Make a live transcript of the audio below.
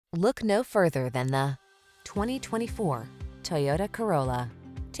Look no further than the 2024 Toyota Corolla.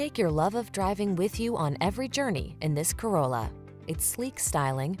 Take your love of driving with you on every journey in this Corolla. Its sleek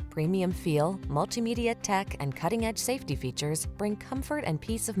styling, premium feel, multimedia tech, and cutting-edge safety features bring comfort and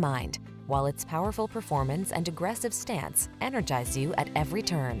peace of mind, while its powerful performance and aggressive stance energize you at every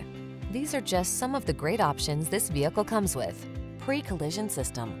turn. These are just some of the great options this vehicle comes with: pre-collision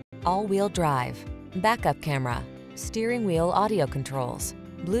system, all-wheel drive, backup camera, steering wheel audio controls,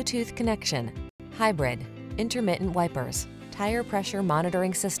 Bluetooth connection, hybrid, intermittent wipers, tire pressure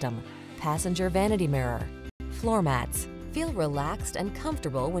monitoring system, passenger vanity mirror, floor mats. Feel relaxed and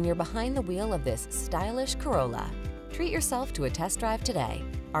comfortable when you're behind the wheel of this stylish Corolla. Treat yourself to a test drive today.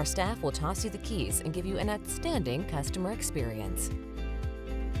 Our staff will toss you the keys and give you an outstanding customer experience.